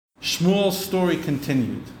Shmuel's story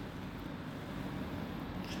continued.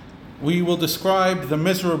 We will describe the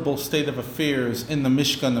miserable state of affairs in the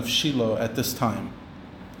Mishkan of Shiloh at this time.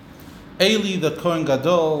 Eli the Kohen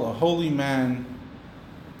Gadol, a holy man,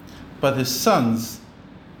 but his sons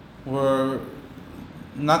were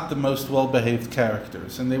not the most well-behaved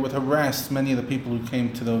characters, and they would harass many of the people who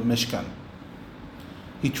came to the Mishkan.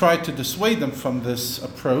 He tried to dissuade them from this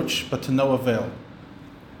approach, but to no avail.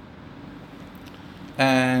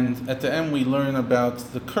 And at the end we learn about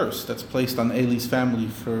the curse that's placed on Eli's family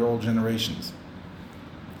for all generations.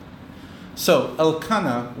 So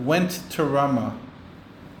Elkanah went to Ramah,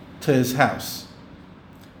 to his house.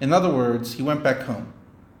 In other words, he went back home.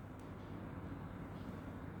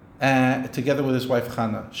 Together with his wife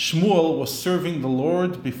Hannah. Shmuel was serving the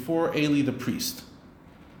Lord before Eli the priest.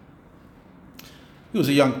 He was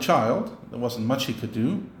a young child. There wasn't much he could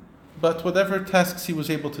do. But whatever tasks he was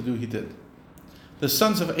able to do, he did. The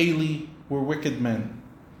sons of Eli were wicked men.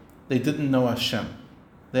 They didn't know Hashem.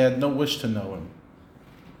 They had no wish to know Him.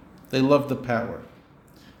 They loved the power.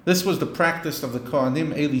 This was the practice of the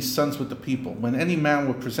Kohanim, Eli's sons, with the people. When any man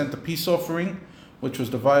would present a peace offering, which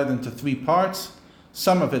was divided into 3 parts,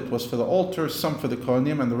 some of it was for the altar, some for the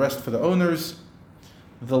Kohanim, and the rest for the owners,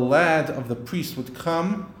 the lad of the priest would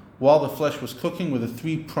come while the flesh was cooking with a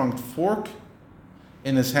 3-pronged fork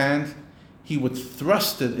in his hand. He would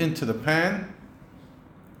thrust it into the pan.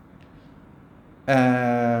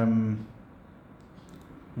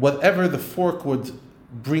 Whatever the fork would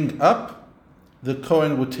bring up, the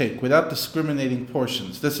Kohen would take, without discriminating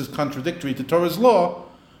portions. This is contradictory to Torah's law,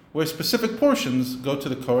 where specific portions go to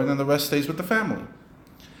the Kohen and the rest stays with the family.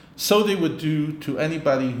 So they would do to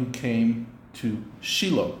anybody who came to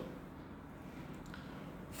Shiloh.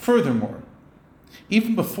 Furthermore,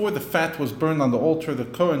 even before the fat was burned on the altar, the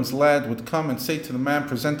Kohen's lad would come and say to the man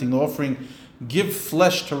presenting the offering, "Give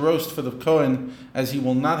flesh to roast for the Kohen, as he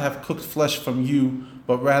will not have cooked flesh from you,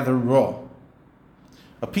 but rather raw."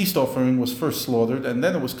 A peace offering was first slaughtered, and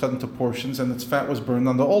then it was cut into portions, and its fat was burned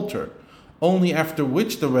on the altar, only after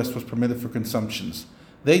which the rest was permitted for consumptions.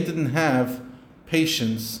 They didn't have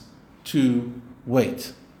patience to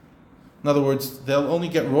wait. In other words, they'll only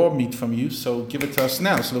get raw meat from you, so give it to us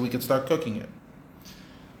now so that we can start cooking it.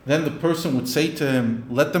 Then the person would say to him,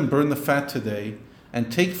 "Let them burn the fat today,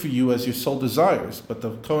 and take for you as your soul desires." But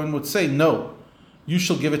the Kohen would say, "No, you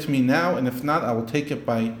shall give it to me now, and if not, I will take it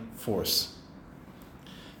by force."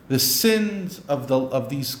 The sins of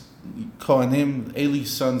these Kohanim,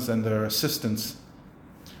 Eli's sons and their assistants,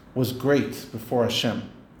 was great before Hashem,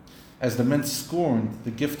 as the men scorned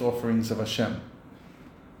the gift offerings of Hashem.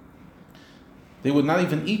 They would not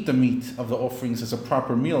even eat the meat of the offerings as a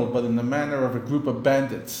proper meal, but in the manner of a group of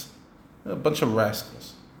bandits, a bunch of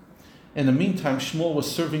rascals. In the meantime, Shmuel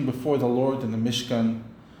was serving before the Lord in the Mishkan,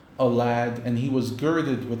 a lad, and he was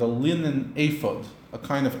girded with a linen ephod, a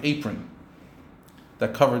kind of apron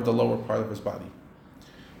that covered the lower part of his body.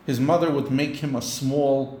 His mother would make him a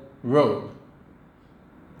small robe,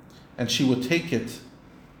 and she would take it,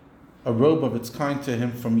 a robe of its kind, to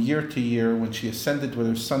him from year to year when she ascended with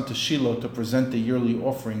her son to Shiloh to present the yearly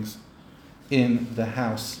offerings in the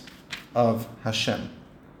house of Hashem.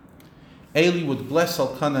 Eli would bless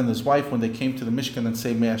Elkanah and his wife when they came to the Mishkan and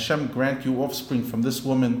say, "May Hashem grant you offspring from this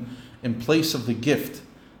woman in place of the gift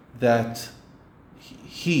that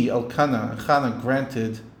he, Elkanah, and Hannah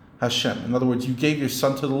granted Hashem." In other words, you gave your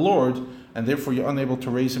son to the Lord, and therefore you're unable to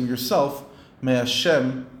raise him yourself. May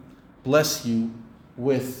Hashem bless you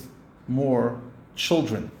with more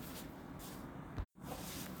children.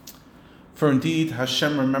 For indeed,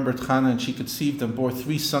 Hashem remembered Hannah, and she conceived and bore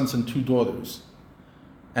 3 sons and 2 daughters.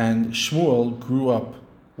 And Shmuel grew up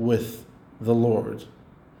with the Lord.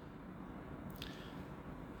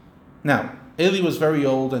 Now, Eli was very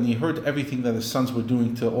old, and he heard everything that his sons were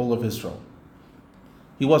doing to all of Israel.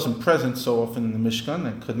 He wasn't present so often in the Mishkan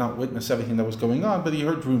and could not witness everything that was going on, but he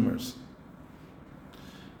heard rumors.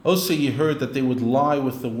 Also, he heard that they would lie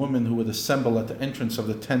with the woman who would assemble at the entrance of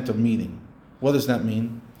the tent of meeting. What does that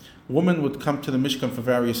mean? Women would come to the Mishkan for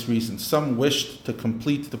various reasons. Some wished to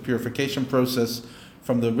complete the purification process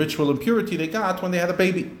from the ritual impurity they got when they had a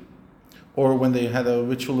baby, or when they had a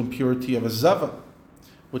ritual impurity of a zava,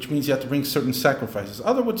 which means you have to bring certain sacrifices.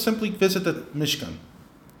 Others would simply visit the Mishkan.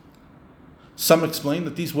 Some explain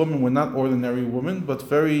that these women were not ordinary women, but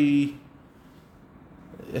very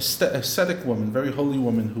ascetic women, very holy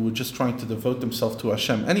women who were just trying to devote themselves to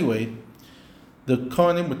Hashem. Anyway, the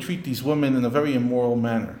Kohanim would treat these women in a very immoral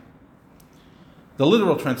manner. The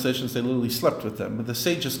literal translations, they literally slept with them, but the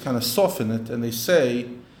sages kind of soften it, and they say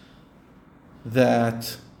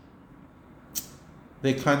that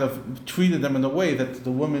they kind of treated them in a way that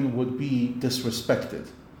the women would be disrespected.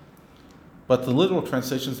 But the literal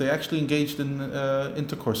translations, they actually engaged in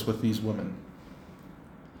intercourse with these women.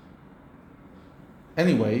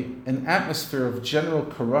 Anyway, an atmosphere of general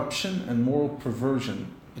corruption and moral perversion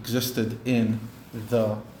existed in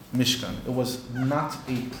the Mishkan. It was not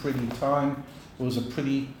a pretty time. It was a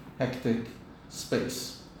pretty hectic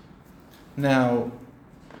space. Now,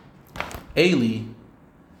 Eli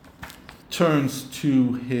turns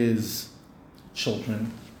to his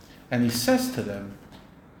children and he says to them,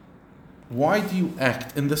 "Why do you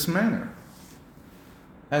act in this manner?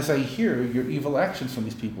 As I hear your evil actions from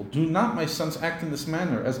these people, do not my sons act in this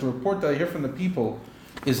manner, as the report that I hear from the people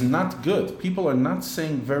is not good. People are not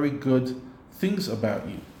saying very good things about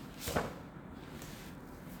you."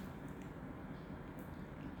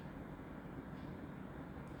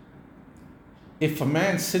 If a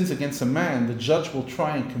man sins against a man, the judge will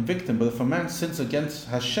try and convict him. But if a man sins against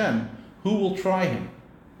Hashem, who will try him?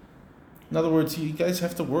 In other words, you guys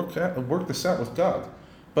have to work this out with God.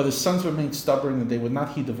 But his sons remained stubborn, and they would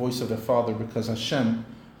not heed the voice of their father, because Hashem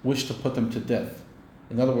wished to put them to death.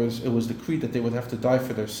 In other words, it was decreed that they would have to die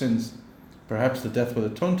for their sins. Perhaps the death would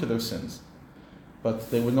atone to their sins, but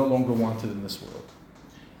they were no longer wanted in this world.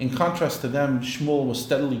 In contrast to them, Shmuel was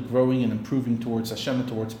steadily growing and improving towards Hashem and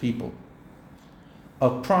towards people. A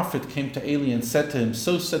prophet came to Eli and said to him,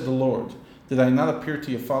 "So said the Lord, did I not appear to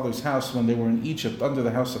your father's house when they were in Egypt under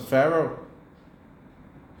the house of Pharaoh?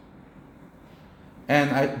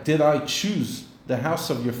 And did I choose the house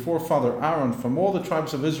of your forefather Aaron from all the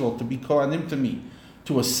tribes of Israel to be Kohanim to me,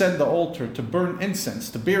 to ascend the altar, to burn incense,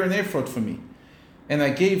 to bear an ephod for me? And I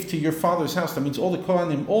gave to your father's house," that means all the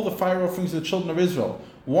Kohanim, "all the fire offerings of the children of Israel.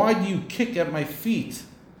 Why do you kick at my feet,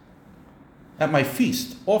 at my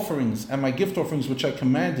feast offerings and my gift offerings which I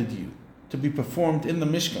commanded you to be performed in the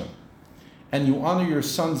Mishkan? And you honor your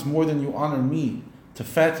sons more than you honor me, to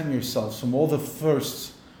fatten yourselves from all the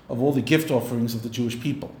firsts of all the gift offerings of the Jewish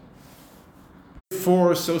people.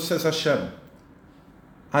 For so says Hashem,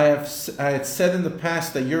 I had said in the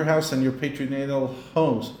past that your house and your patriarchal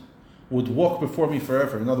homes would walk before me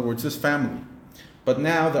forever." In other words, this family. "But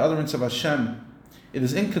now, the utterance of Hashem, it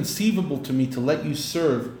is inconceivable to me to let you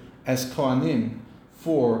serve as Kohanim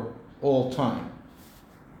for all time.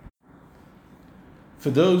 For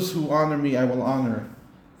those who honor me, I will honor.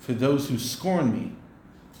 For those who scorn me,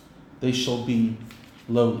 they shall be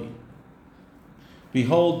lowly.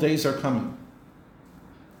 Behold, days are coming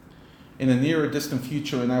in a near or distant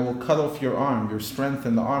future, and I will cut off your arm, your strength,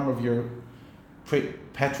 and the arm of your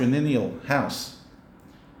patrilineal house,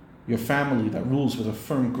 your family that rules with a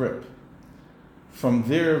firm grip, from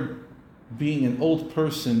there being an old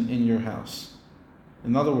person in your house."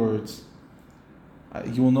 In other words,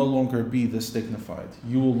 you will no longer be this dignified.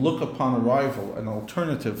 You will look upon arrival an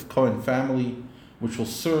alternative Kohen family which will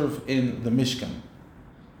serve in the Mishkan.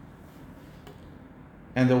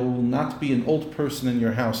 And there will not be an old person in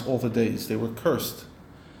your house all the days. They were cursed.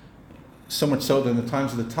 So much so that in the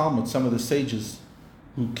times of the Talmud, some of the sages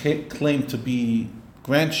who claimed to be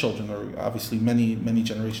grandchildren, or obviously many, many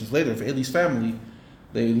generations later, of Eli's family,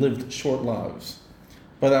 they lived short lives.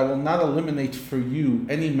 "But I will not eliminate for you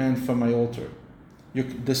any man from my altar. Your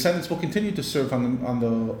descendants will continue to serve on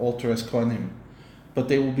the altar as Kohanim, but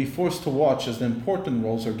they will be forced to watch as the important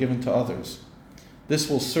roles are given to others. This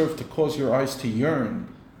will serve to cause your eyes to yearn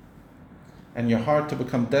and your heart to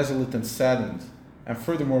become desolate and saddened. And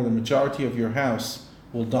furthermore, the majority of your house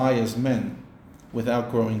will die as men without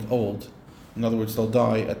growing old." In other words, they'll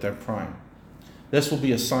die at their prime. "This will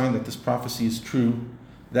be a sign that this prophecy is true.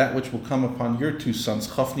 That which will come upon your two sons,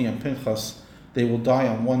 Chofni and Pinchas, they will die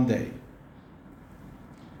on one day.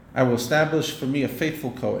 I will establish for me a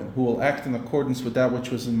faithful Kohen who will act in accordance with that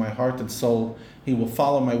which was in my heart and soul. He will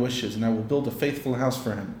follow my wishes, and I will build a faithful house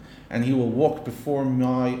for him, and he will walk before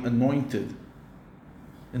my anointed,"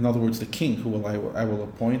 in other words, the king who I will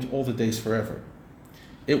appoint, "all the days forever.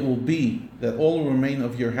 It will be that all who remain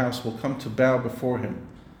of your house will come to bow before him,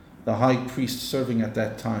 the high priest serving at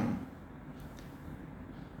that time.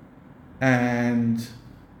 And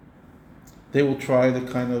they will try to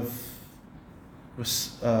kind of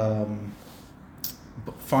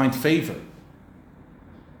find favor.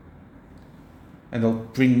 And they'll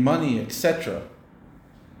bring money, etc.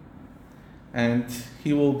 And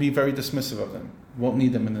he will be very dismissive of them, won't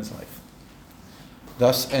need them in his life."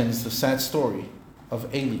 Thus ends the sad story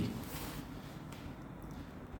of Eli